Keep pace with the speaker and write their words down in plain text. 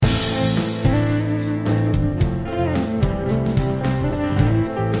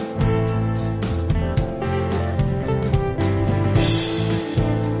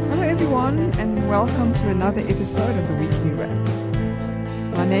another episode of the Weekly Wrap.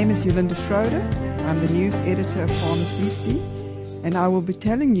 My name is Julinda Schroeder. I'm the news editor of Farmers Weekly, and I will be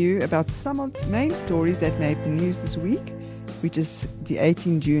telling you about some of the main stories that made the news this week, which is the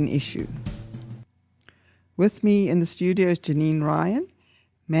 18 June issue. With me in the studio is Janine Ryan,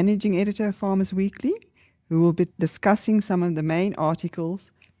 managing editor of Farmers Weekly, who will be discussing some of the main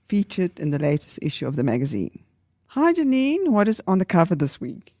articles featured in the latest issue of the magazine. Hi Janine, what is on the cover this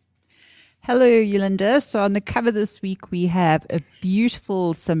week? Hello, Julinda. So on the cover this week, we have a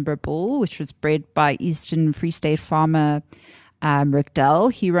beautiful Simbra bull, which was bred by Eastern Free State farmer Rick Dell.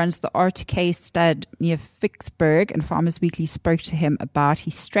 He runs the R2K stud near Vicksburg, and Farmers Weekly spoke to him about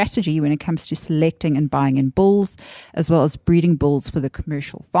his strategy when it comes to selecting and buying in bulls, as well as breeding bulls for the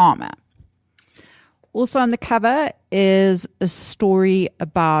commercial farmer. Also on the cover is a story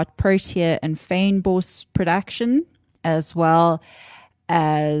about Protea and Fynbos production, as well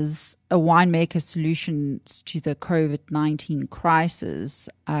as a winemaker solutions to the COVID-19 crisis,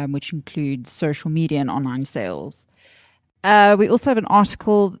 which includes social media and online sales. We also have an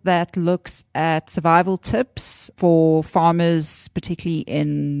article that looks at survival tips for farmers, particularly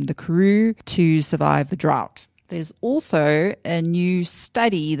in the Karoo, to survive the drought. There's also a new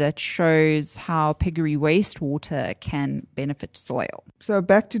study that shows how piggery wastewater can benefit soil. So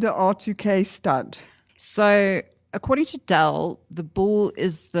back to the R2K stud. So according to Dell, the bull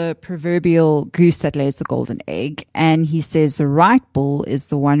is the proverbial goose that lays the golden egg, and he says the right bull is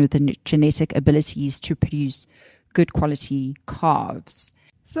the one with the genetic abilities to produce good quality calves.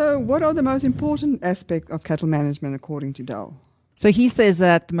 So what are the most important aspects of cattle management according to Dell? So he says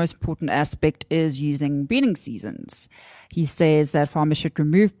that the most important aspect is using breeding seasons. He says that farmers should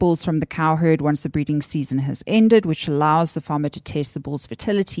remove bulls from the cow herd once the breeding season has ended, which allows the farmer to test the bull's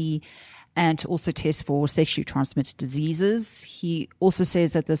fertility and to also test for sexually transmitted diseases. He also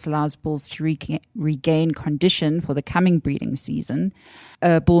says that this allows bulls to regain condition for the coming breeding season.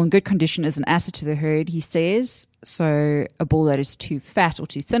 A bull in good condition is an asset to the herd, he says. So a bull that is too fat or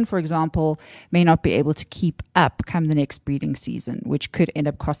too thin, for example, may not be able to keep up come the next breeding season, which could end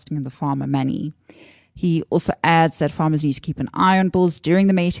up costing the farmer money. He also adds that farmers need to keep an eye on bulls during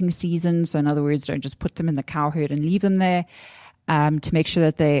the mating season. So in other words, don't just put them in the cow herd and leave them there. To make sure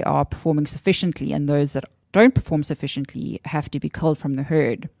that they are performing sufficiently, and those that don't perform sufficiently have to be culled from the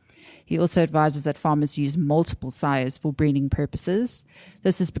herd. He also advises that farmers use multiple sires for breeding purposes.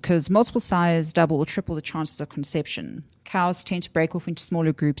 This is because multiple sires double or triple the chances of conception. Cows tend to break off into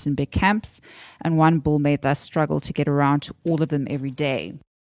smaller groups in big camps, and one bull may thus struggle to get around to all of them every day.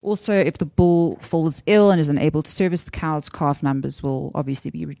 Also, if the bull falls ill and is unable to service the cows, calf numbers will obviously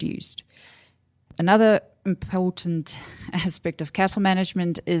be reduced. Another important aspect of cattle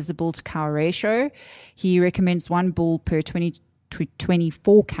management is the bull-to-cow ratio. He recommends one bull per 20 to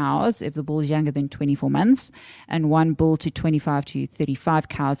 24 cows if the bull is younger than 24 months, and one bull to 25 to 35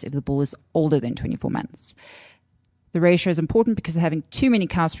 cows if the bull is older than 24 months. The ratio is important because having too many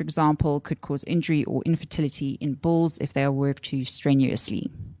cows, for example, could cause injury or infertility in bulls if they are worked too strenuously.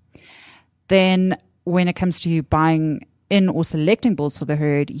 Then when it comes to buying in or selecting bulls for the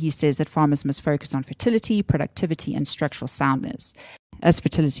herd, he says that farmers must focus on fertility, productivity, and structural soundness. As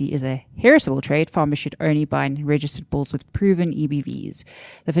fertility is a heritable trait, farmers should only buy in registered bulls with proven EBVs.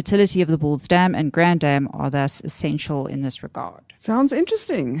 The fertility of the bull's dam and grand dam are thus essential in this regard. Sounds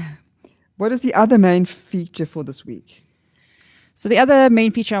interesting. What is the other main feature for this week? So the other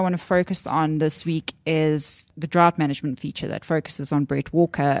main feature I want to focus on this week is the drought management feature that focuses on Brett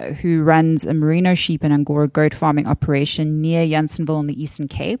Walker, who runs a merino sheep and Angora goat farming operation near Janssenville in the Eastern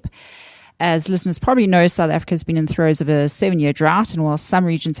Cape. As listeners probably know, South Africa has been in the throes of a 7-year drought, and while some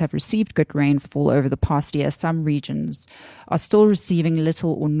regions have received good rainfall over the past year, some regions are still receiving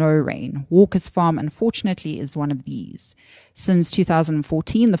little or no rain. Walker's farm, unfortunately, is one of these. Since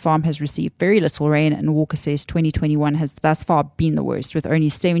 2014, the farm has received very little rain, and Walker says 2021 has thus far been the worst, with only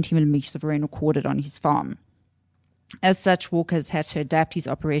 70 millimeters of rain recorded on his farm. As such, Walker has had to adapt his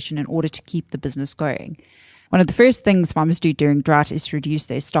operation in order to keep the business going. One of the first things farmers do during drought is to reduce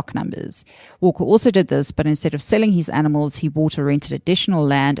their stock numbers. Walker also did this, but instead of selling his animals, he bought or rented additional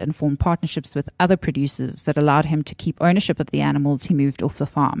land and formed partnerships with other producers that allowed him to keep ownership of the animals he moved off the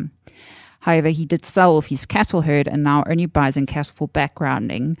farm. However, he did sell off his cattle herd and now only buys in cattle for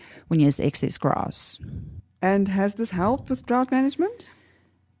backgrounding when he has excess grass. And has this helped with drought management?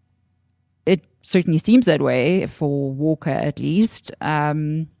 It certainly seems that way, for Walker at least.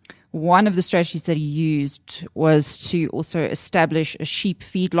 One of the strategies that he used was to also establish a sheep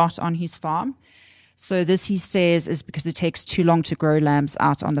feedlot on his farm. So this, he says, is because it takes too long to grow lambs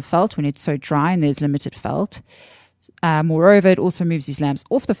out on the veld when it's so dry and there's limited veld. Moreover, it also moves these lambs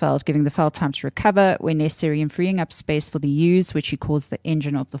off the veld, giving the veld time to recover when necessary and freeing up space for the ewes, which he calls the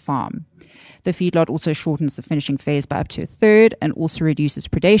engine of the farm. The feedlot also shortens the finishing phase by up to a third and also reduces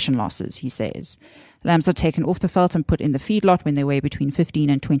predation losses, he says. Lambs are taken off the veld and put in the feedlot when they weigh between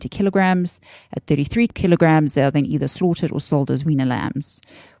 15 and 20 kilograms. At 33 kilograms, they are then either slaughtered or sold as weaner lambs.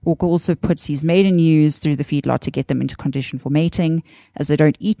 Walker also puts his maiden ewes through the feedlot to get them into condition for mating. As they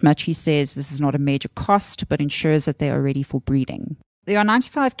don't eat much, he says this is not a major cost, but ensures that they are ready for breeding. There are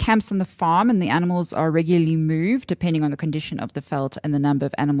 95 camps on the farm, and the animals are regularly moved depending on the condition of the veld and the number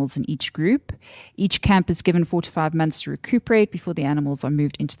of animals in each group. Each camp is given 4 to 5 months to recuperate before the animals are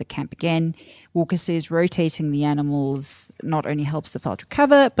moved into the camp again. Walker says rotating the animals not only helps the veld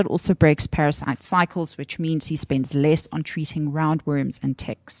recover, but also breaks parasite cycles, which means he spends less on treating roundworms and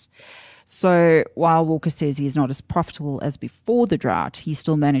ticks. So while Walker says he is not as profitable as before the drought, he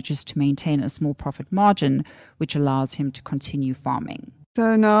still manages to maintain a small profit margin, which allows him to continue farming.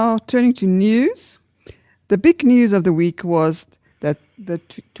 So now turning to news. The big news of the week was that the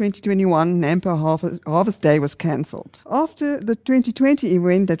 2021 Nampo Harvest Day was cancelled. After the 2020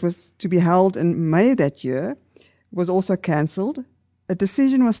 event that was to be held in May that year was also cancelled, a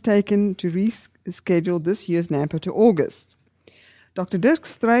decision was taken to reschedule this year's Nampo to August. Dr. Dirk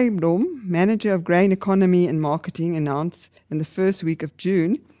Strydom, manager of grain economy and marketing, announced in the first week of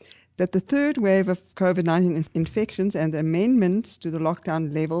June that the third wave of COVID-19 infections and the amendments to the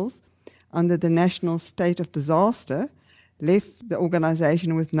lockdown levels under the national state of disaster left the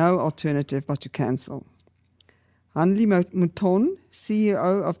organization with no alternative but to cancel. Hanli Mouton,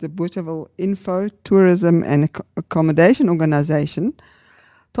 CEO of the Bothaville Info, Tourism and Accommodation Organization,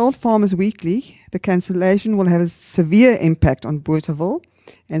 told Farmers Weekly the cancellation will have a severe impact on Bothaville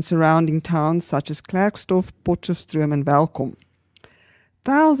and surrounding towns such as Klerksdorp, Potchefstroom and Welkom.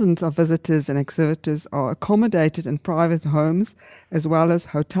 Thousands of visitors and exhibitors are accommodated in private homes as well as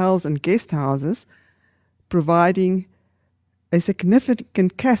hotels and guest houses, providing a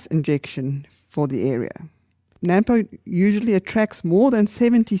significant cash injection for the area. Nampo usually attracts more than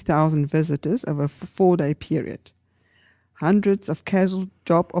 70,000 visitors over a 4-day period. Hundreds of casual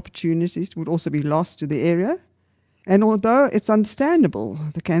job opportunities would also be lost to the area. And although it's understandable,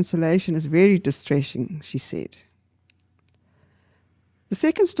 the cancellation is very distressing, she said. The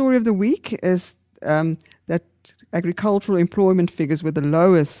second story of the week is that agricultural employment figures were the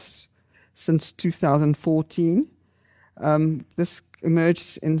lowest since 2014. This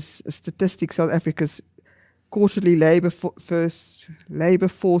emerged in Statistics South Africa's quarterly labour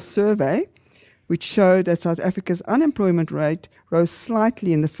force survey, which showed that South Africa's unemployment rate rose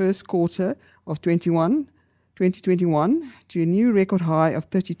slightly in the first quarter of 2021 to a new record high of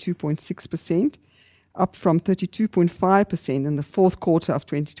 32.6%, up from 32.5% in the fourth quarter of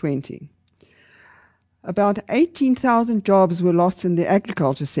 2020. About 18,000 jobs were lost in the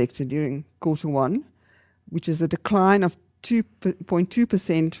agriculture sector during quarter one, which is a decline of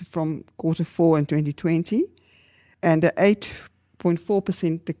 2.2% from quarter four in 2020 and an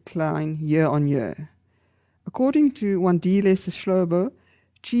 8.4% decline year on year. According to Julinda Schroeder,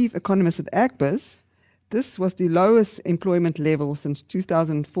 chief economist at Agbus, this was the lowest employment level since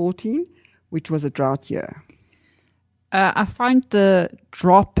 2014, which was a drought year. I find the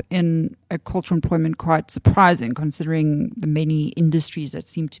drop in agricultural employment quite surprising, considering the many industries that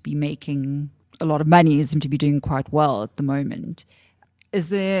seem to be making a lot of money seem to be doing quite well at the moment. Is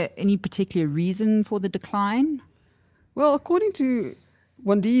there any particular reason for the decline? Well, according to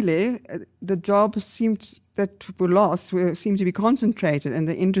Wandile, the jobs that were lost seemed to be concentrated in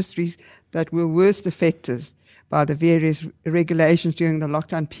the industries that were worst affected by the various regulations during the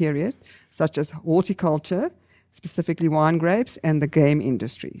lockdown period, such as horticulture, specifically wine grapes, and the game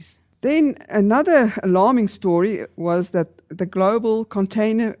industries. Then another alarming story was that the Global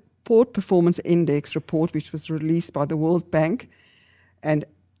Container Port Performance Index report, which was released by the World Bank and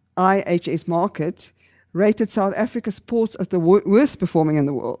IHS Markit, rated South Africa's ports as the worst performing in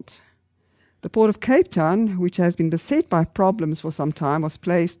the world. The Port of Cape Town, which has been beset by problems for some time, was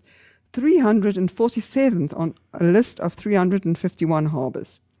placed 347th on a list of 351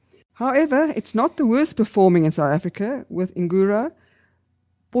 harbours. However, it's not the worst performing in South Africa, with Ngura,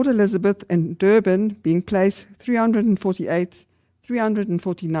 Port Elizabeth and Durban being placed 348th,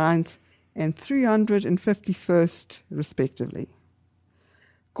 349th and 351st respectively.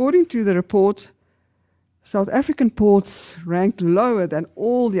 According to the report, South African ports ranked lower than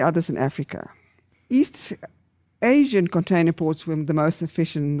all the others in Africa. East Asian container ports were the most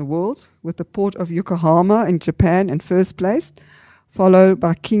efficient in the world, with the port of Yokohama in Japan in first place, followed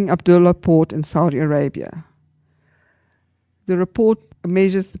by King Abdullah Port in Saudi Arabia. The report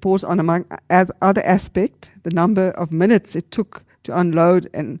measures the ports on, among other aspect, the number of minutes it took to unload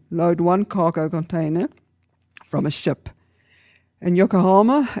and load one cargo container from a ship. In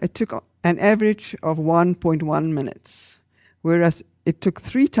Yokohama, it took an average of 1.1 minutes, whereas it took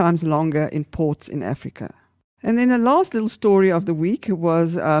 3 times longer in ports in Africa. And then the last little story of the week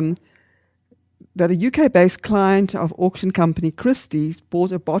was that a UK-based client of auction company Christie's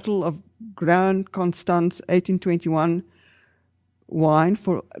bought a bottle of Grand Constance 1821 wine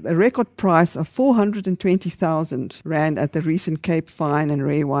for a record price of 420,000 Rand at the recent Cape Fine and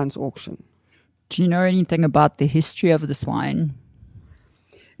Rare Wines auction. Do you know anything about the history of this wine?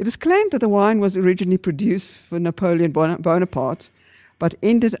 It is claimed that the wine was originally produced for Napoleon Bonaparte, but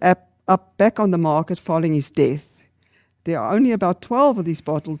ended up back on the market following his death. There are only about 12 of these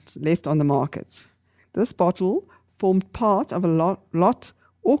bottles left on the market. This bottle formed part of a lot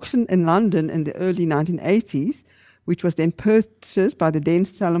auctioned in London in the early 1980s, which was then purchased by the Den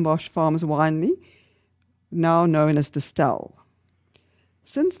Stellenbosch Farmers Winery, now known as Distell.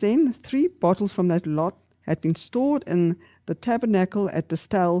 Since then, 3 bottles from that lot had been stored in the tabernacle at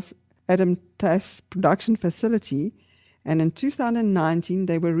Distell's Adam Tass production facility, and in 2019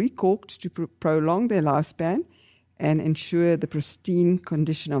 they were recorked to prolong their lifespan and ensure the pristine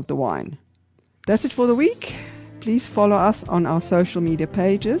condition of the wine. That's it for the week. Please follow us on our social media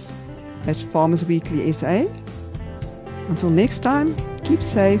pages at Farmers Weekly SA. Until next time, keep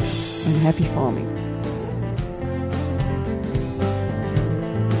safe and happy farming.